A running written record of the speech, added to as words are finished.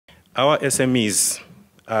Our SMEs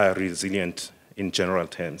are resilient in general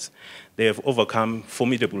terms. They have overcome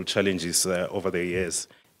formidable challenges over the years.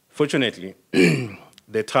 Fortunately,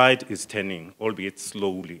 the tide is turning, albeit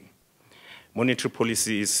slowly. Monetary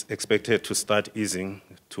policy is expected to start easing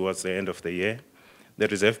towards the end of the year. The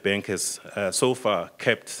Reserve Bank has so far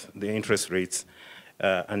kept the interest rates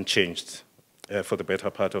unchanged for the better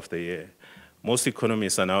part of the year. Most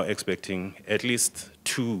economists are now expecting at least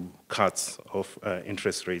 2 cuts of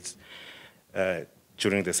interest rates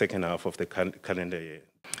during the second half of the calendar year.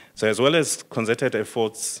 So as well as concerted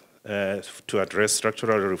efforts to address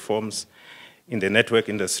structural reforms in the network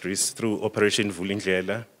industries through Operation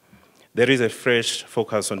Vulindlela, there is a fresh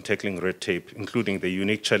focus on tackling red tape, including the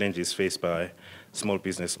unique challenges faced by small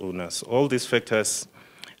business owners. All these factors,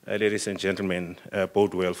 ladies and gentlemen,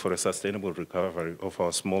 bode well for a sustainable recovery of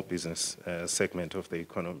our small business segment of the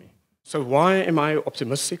economy. So why am I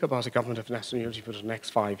optimistic about the government of national unity for the next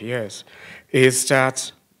 5 years? Is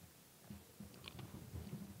that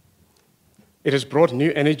it has brought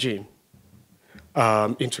new energy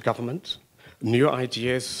into government, new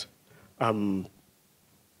ideas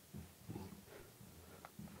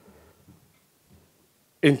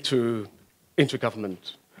into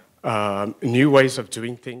government, new ways of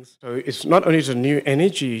doing things. So it's not only the new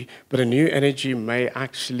energy, but a new energy may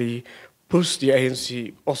actually push the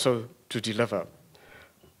ANC also to deliver.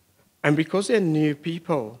 And because there are new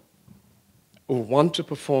people who want to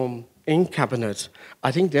perform in cabinet,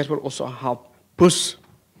 I think that will also help push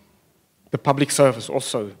the public service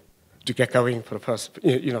also to get going for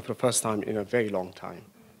the first time in a very long time.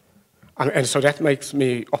 And so that makes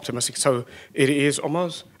me optimistic. So it is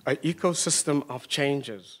almost an ecosystem of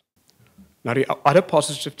changes. Now, the other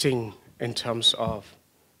positive thing in terms of,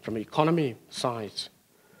 from the economy side,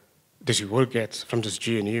 that you will get from this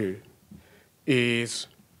GNU is,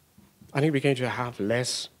 I think we're going to have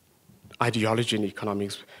less ideology in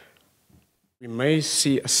economics. We may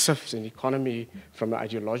see a shift in the economy from an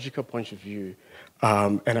ideological point of view,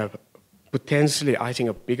 and potentially, I think,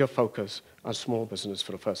 a bigger focus on small business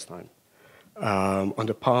for the first time, on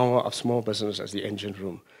the power of small business as the engine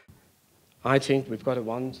room. I think we've got a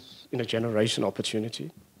once-in-a-generation opportunity.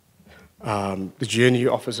 The GNU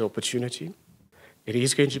offers an opportunity. It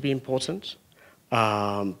is going to be important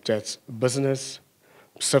that business,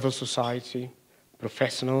 civil society,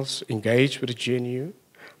 professionals engage with the GNU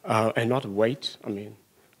and not wait,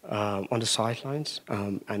 on the sidelines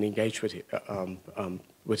and engage with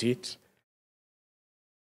it.